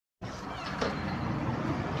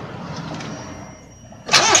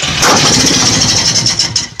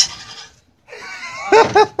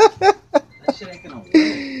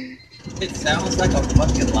sounds like a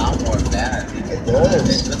fucking lawnmower bad. It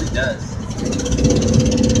does. It really does.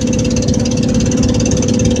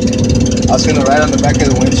 I was gonna ride on the back of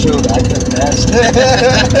the windshield. I couldn't pass.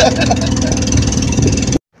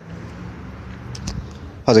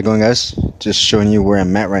 How's it going, guys? Just showing you where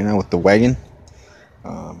I'm at right now with the wagon.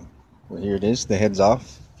 Well, here it is. The head's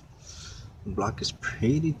off. The block is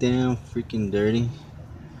pretty damn freaking dirty.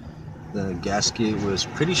 The gasket was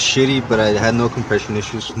pretty shitty, but I had no compression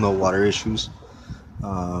issues, no water issues.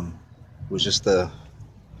 It was just the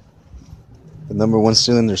number one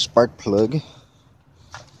cylinder spark plug.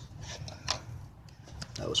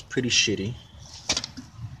 That was pretty shitty.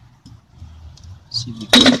 See if you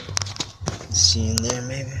can see in there,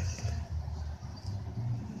 maybe.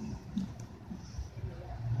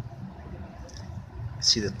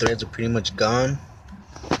 See, the threads are pretty much gone.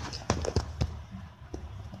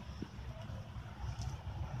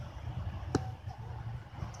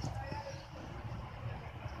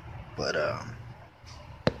 But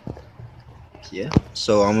yeah,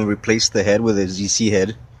 so I'm gonna replace the head with a ZC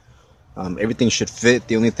head. Everything should fit.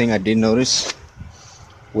 The only thing I did notice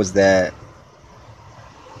was that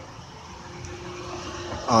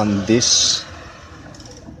on this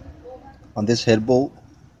head bolt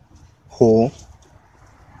hole,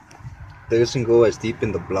 it doesn't go as deep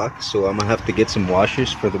in the block, so I'm gonna have to get some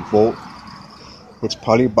washers for the bolt. It's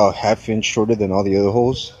probably about ½ inch shorter than all the other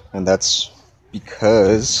holes, and that's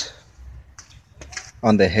because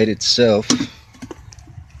on the head itself,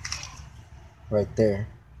 right there,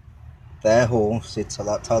 that hole sits a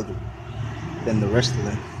lot taller than the rest of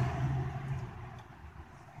them.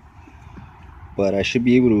 But I should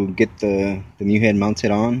be able to get the new head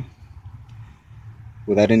mounted on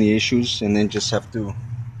without any issues, and then just have to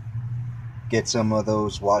get some of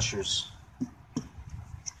those washers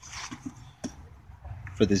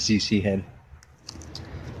for the ZC head.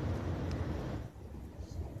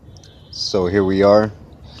 So here we are.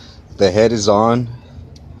 The head is on.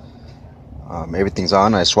 Everything's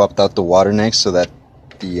on. I swapped out the water next so that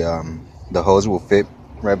the hose will fit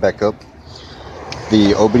right back up.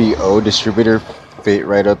 The OBD-O distributor fit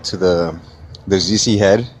right up to the ZC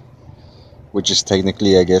head, which is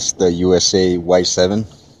technically, I guess, the USA Y7.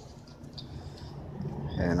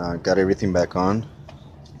 And I got everything back on.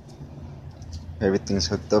 Everything's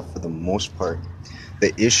hooked up for the most part.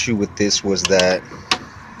 The issue with this was that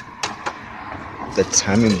the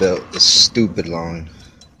timing belt is stupid long,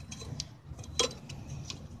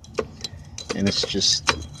 and it's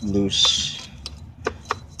just loose.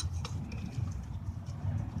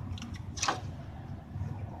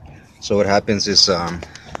 So what happens is on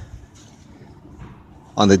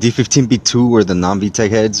the D15B2 or the non-VTEC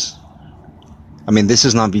heads, I mean, this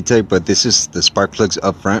is non-VTEC, but this is the spark plugs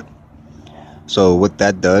up front. So what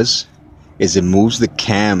that does is it moves the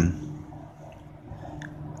cam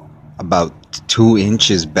about 2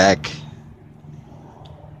 inches back,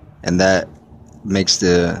 and that makes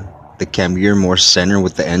the cam gear more center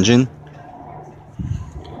with the engine,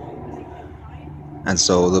 and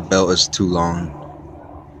so the belt is too long.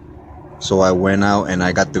 So I went out and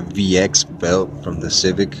I got the VX belt from the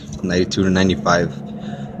Civic 92 to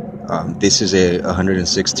 95. This is a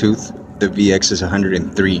 106 tooth. The VX is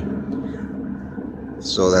 103.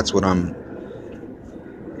 So that's what I'm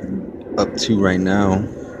up to right now.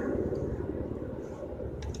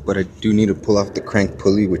 But I do need to pull off the crank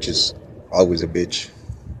pulley, which is always a bitch.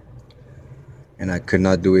 And I could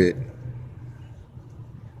not do it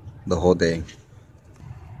the whole day.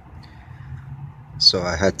 So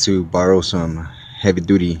I had to borrow some heavy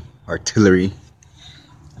duty artillery.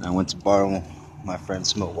 And I went to borrow my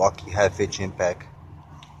friend's Milwaukee half-inch impact.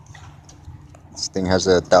 This thing has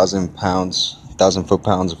 1,000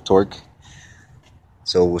 foot-pounds of torque.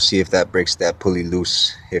 So we'll see if that breaks that pulley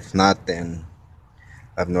loose. If not, then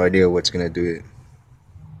I have no idea what's gonna do it.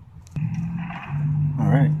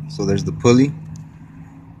 Alright, so there's the pulley.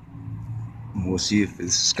 We'll see if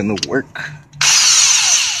this is gonna work.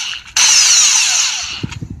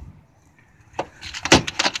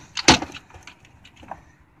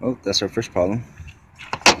 Oh, that's our first problem.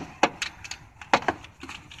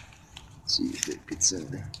 Let's see if it gets in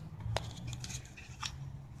there.